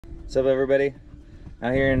What's up, everybody?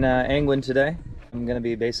 Out here in Angwin today. I'm gonna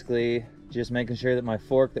be basically just making sure that my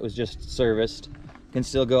fork that was just serviced can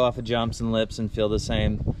still go off of jumps and lips and feel the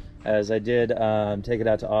same as I did. Take it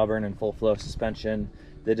out to Auburn in full flow suspension.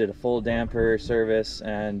 They did a full damper service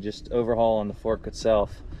and just overhaul on the fork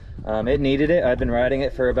itself. It needed it. I've been riding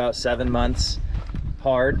it for about 7 months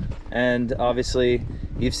hard, and obviously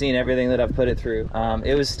you've seen everything that I've put it through.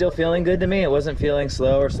 It was still feeling good to me. It wasn't feeling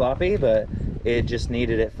slow or sloppy, but it just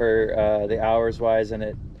needed it for the hours wise, and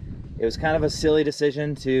it was kind of a silly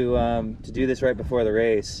decision to do this right before the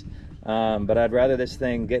race. But I'd rather this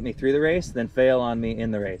thing get me through the race than fail on me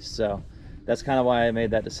in the race. So that's kind of why I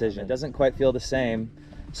made that decision. It doesn't quite feel the same,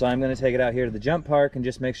 so I'm going to take it out here to the jump park and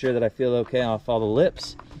just make sure that I feel okay off all the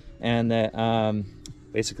lips, and that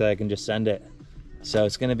basically I can just send it. So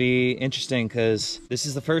it's going to be interesting because this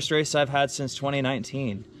is the first race I've had since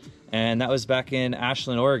 2019, and that was back in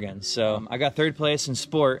Ashland, Oregon. So I got 3rd place in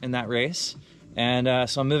sport in that race, and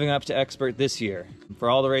so I'm moving up to expert this year.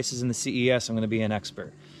 For all the races in the CES, I'm going to be an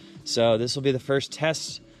expert. So this will be the first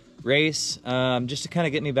test race, just to kind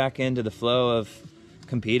of get me back into the flow of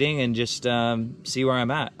competing and just see where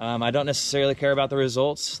I'm at. I don't necessarily care about the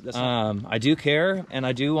results. I do care, and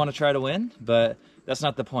I do want to try to win, but that's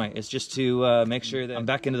not the point. It's just to make sure that I'm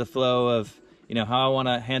back into the flow of, you know, how I want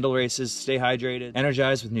to handle races, stay hydrated,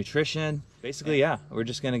 energized with nutrition. Basically, yeah, we're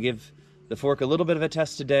just going to give the fork a little bit of a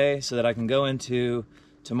test today so that I can go into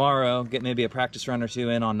tomorrow, get maybe a practice run or 2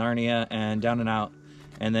 in on Narnia and down and out,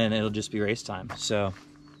 and then it'll just be race time. So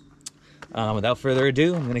without further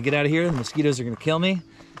ado, I'm going to get out of here. The mosquitoes are going to kill me,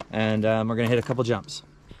 and we're going to hit a couple jumps.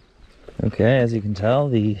 Okay, as you can tell,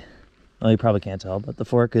 well, you probably can't tell, but the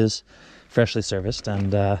fork is freshly serviced,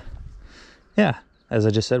 and yeah, as I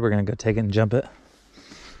just said, we're gonna go take it and jump it.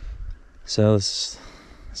 So let's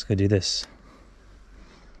go do this.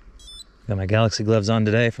 Got my Galaxy gloves on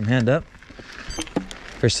today from Hand Up.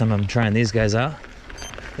 First time I'm trying these guys out.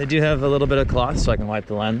 They do have a little bit of cloth so I can wipe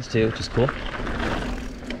the lens too, which is cool.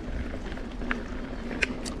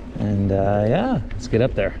 And yeah, let's get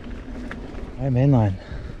up there. All right, mainline.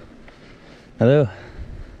 Hello.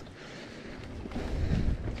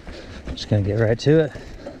 Just gonna get right to it.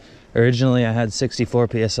 Originally I had 64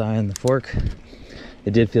 psi in the fork.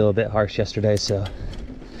 It did feel a bit harsh yesterday, so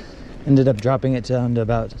ended up dropping it down to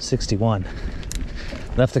about 61.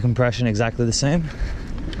 Left the compression exactly the same.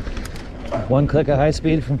 1 click of high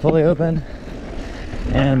speed from fully open,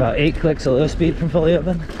 and about 8 clicks of low speed from fully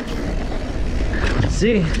open. Let's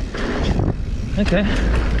see. Okay.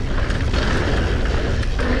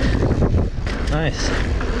 Nice.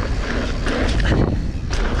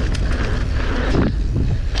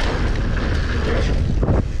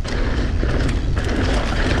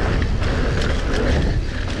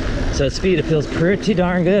 So at speed, it feels pretty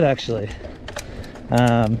darn good, actually.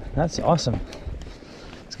 That's awesome.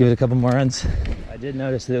 Let's give it a couple more runs. I did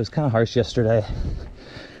notice that it was kind of harsh yesterday,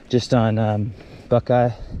 just on Buckeye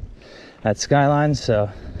at Skyline, so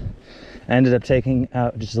I ended up taking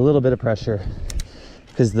out just a little bit of pressure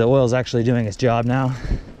because the oil's actually doing its job now,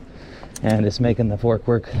 and it's making the fork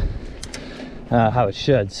work how it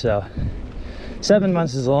should. So 7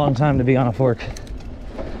 months is a long time to be on a fork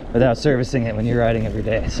without servicing it when you're riding every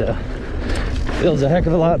day, so feels a heck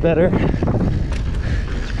of a lot better.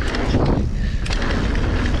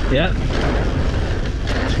 Yeah,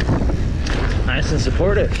 nice and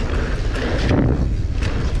supportive.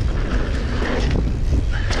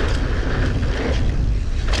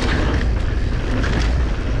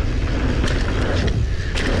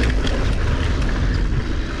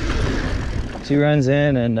 Two runs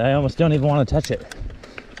in and I almost don't even want to touch it.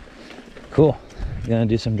 Cool. Gonna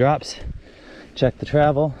do some drops, check the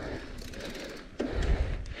travel.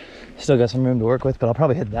 Still got some room to work with, but I'll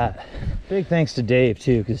probably hit that. Big thanks to Dave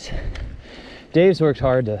too, because Dave's worked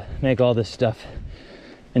hard to make all this stuff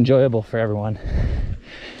enjoyable for everyone,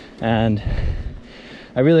 and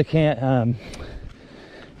I really can't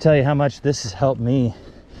tell you how much this has helped me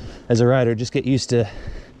as a rider just get used to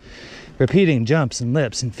repeating jumps and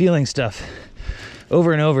lips and feeling stuff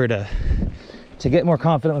over and over to get more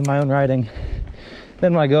confident with my own riding.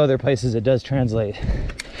 Then when I go other places, it does translate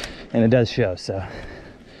and it does show. So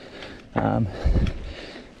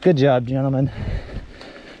good job, gentlemen.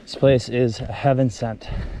 This place is heaven sent.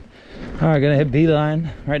 All right, gonna hit B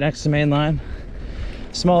line right next to main line.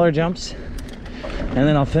 Smaller jumps, and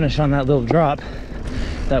then I'll finish on that little drop,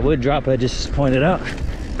 that wood drop I just pointed out.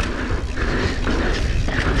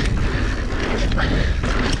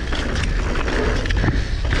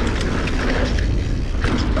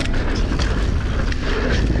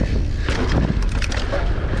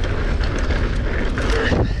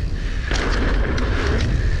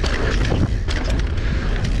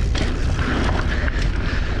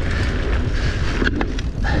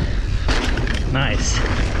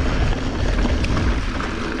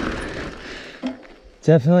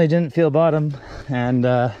 Definitely didn't feel bottom, and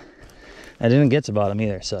I didn't get to bottom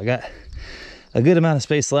either. So I got a good amount of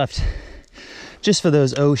space left just for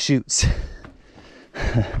those oh shoots.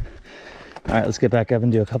 All right, let's get back up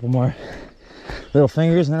and do a couple more little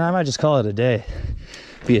fingers, and then I might just call it a day.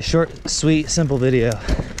 Be a short, sweet, simple video,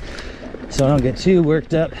 so I don't get too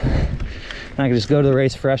worked up. And I can just go to the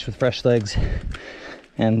race fresh with fresh legs,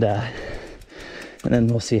 and then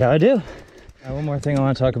we'll see how I do. One more thing I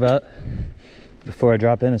want to talk about before I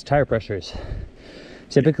drop in is tire pressures.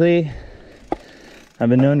 Typically, I've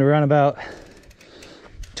been known to run about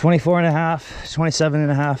 24.5,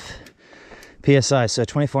 27.5 PSI. So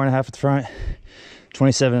 24.5 at the front,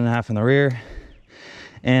 27.5 in the rear.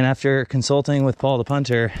 And after consulting with Paul the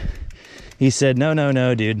punter, he said,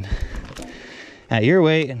 no, dude, at your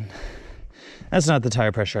weight, that's not the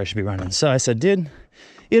tire pressure I should be running. So I said, dude,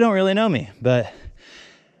 you don't really know me, but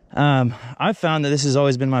I've found that this has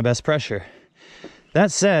always been my best pressure. That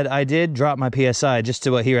said, I did drop my PSI just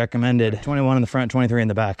to what he recommended, 21 in the front, 23 in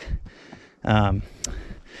the back.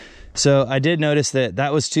 So I did notice that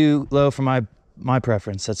that was too low for my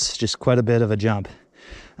preference. That's just quite a bit of a jump.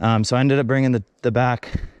 So I ended up bringing the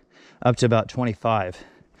back up to about 25,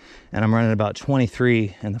 and I'm running about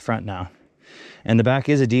 23 in the front now. And the back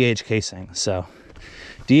is a DH casing, so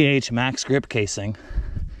DH max grip casing,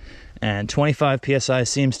 and 25 PSI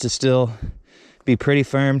seems to still be pretty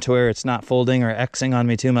firm to where it's not folding or Xing on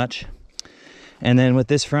me too much. And then with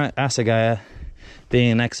this front Asagaya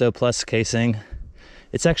being an XO Plus casing,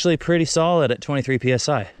 it's actually pretty solid at 23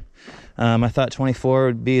 PSI. I thought 24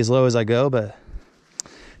 would be as low as I go, but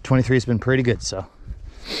 23 has been pretty good. So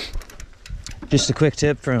just a quick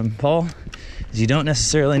tip from Paul is you don't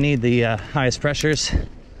necessarily need the highest pressures.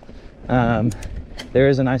 There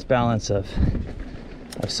is a nice balance of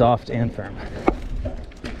soft and firm.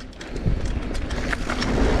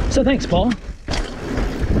 So thanks, Paul.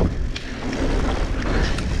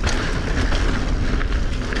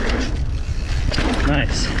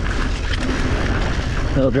 Nice.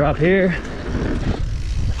 Little drop here.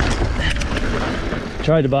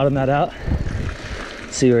 Tried to bottom that out.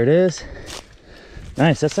 See where it is.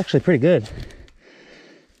 Nice, that's actually pretty good.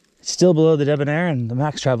 It's still below the debonair and the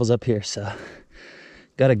max travel's up here, so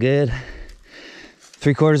got a good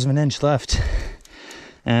 3/4 of an inch left.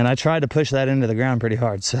 And I tried to push that into the ground pretty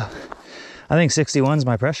hard, so I think 61 is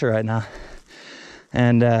my pressure right now.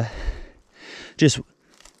 And just,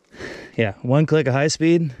 yeah, 1 click of high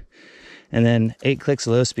speed and then 8 clicks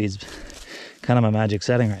of low speeds. Kind of my magic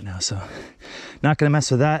setting right now, so not gonna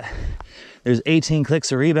mess with that. There's 18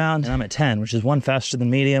 clicks of rebound, and I'm at 10, which is 1 faster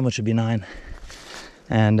than medium, which would be 9.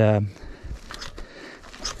 And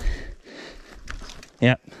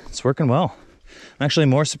yeah, it's working well. I'm actually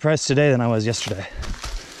more surprised today than I was yesterday.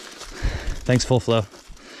 Thanks, Full Flow.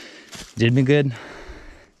 Did me good.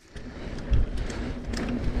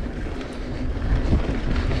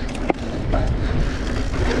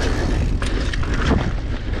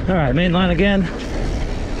 All right, main line again.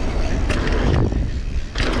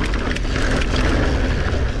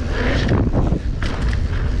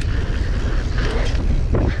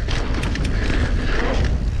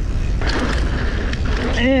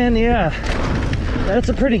 And yeah, that's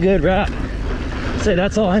a pretty good wrap. I'd say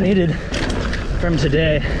that's all I needed from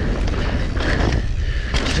today.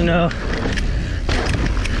 You know,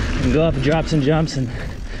 you can go up and drops and jumps and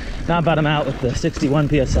not bottom out with the 61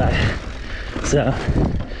 PSI. So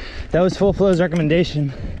that was Full Flow's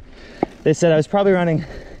recommendation. They said I was probably running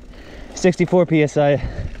 64 PSI,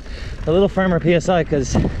 a little firmer PSI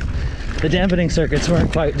because the dampening circuits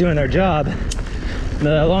weren't quite doing their job.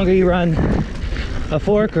 The longer you run a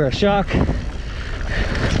fork or a shock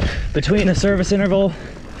between a service interval,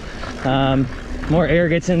 more air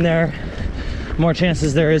gets in there, more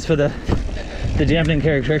chances there is for the dampening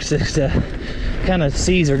characteristics to kind of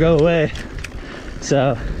seize or go away.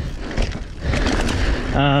 So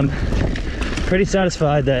pretty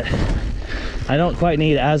satisfied that I don't quite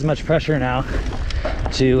need as much pressure now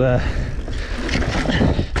to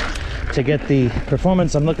get the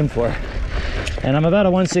performance I'm looking for. And I'm about a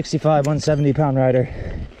 165, 170 pound rider.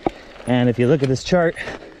 And if you look at this chart,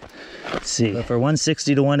 let's see, for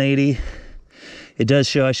 160 to 180, it does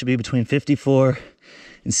show I should be between 54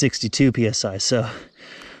 and 62 PSI. So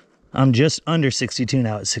I'm just under 62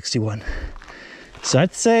 now at 61. So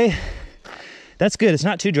I'd say that's good. It's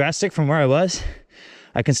not too drastic from where I was.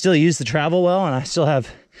 I can still use the travel well, and I still have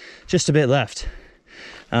just a bit left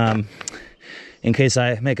in case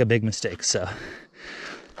I make a big mistake. So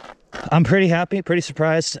I'm pretty happy, pretty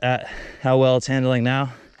surprised at how well it's handling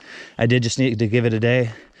now. I did just need to give it a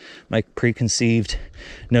day. My preconceived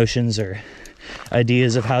notions or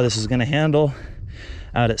ideas of how this is going to handle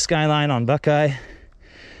out at Skyline on Buckeye.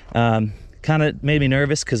 Kind of made me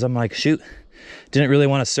nervous because I'm like, shoot, didn't really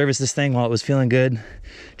want to service this thing while it was feeling good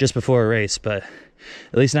just before a race, but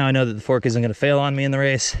at least now I know that the fork isn't going to fail on me in the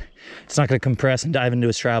race. It's not going to compress and dive into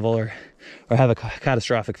its travel or have a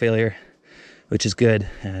catastrophic failure, which is good.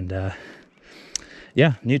 And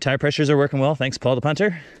yeah, new tire pressures are working well. Thanks, Paul the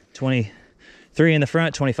punter. 23 in the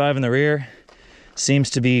front, 25 in the rear. Seems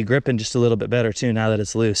to be gripping just a little bit better too now that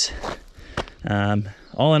it's loose.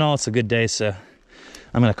 All in all, it's a good day, so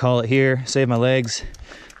I'm gonna call it here, save my legs,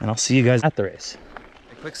 and I'll see you guys at the race.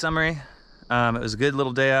 A quick summary. It was a good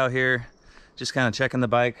little day out here, just kind of checking the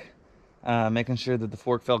bike, making sure that the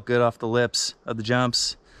fork felt good off the lips of the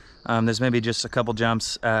jumps. There's maybe just a couple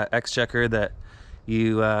jumps at Exchequer that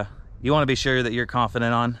you want to be sure that you're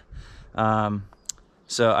confident on.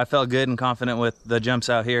 So I felt good and confident with the jumps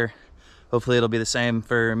out here. Hopefully it'll be the same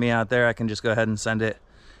for me out there. I can just go ahead and send it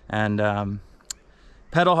and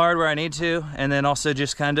pedal hard where I need to, and then also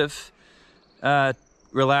just kind of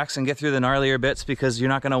relax and get through the gnarlier bits, because you're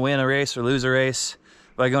not going to win a race or lose a race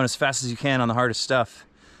by going as fast as you can on the hardest stuff.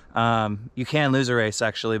 You can lose a race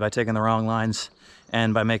actually by taking the wrong lines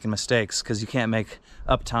and by making mistakes, because you can't make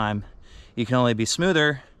up time. You can only be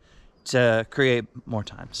smoother to create more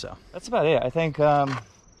time. So that's about it. I think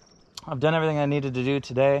I've done everything I needed to do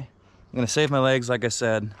today. I'm gonna save my legs like I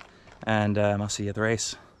said, and I'll see you at the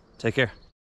race. Take care.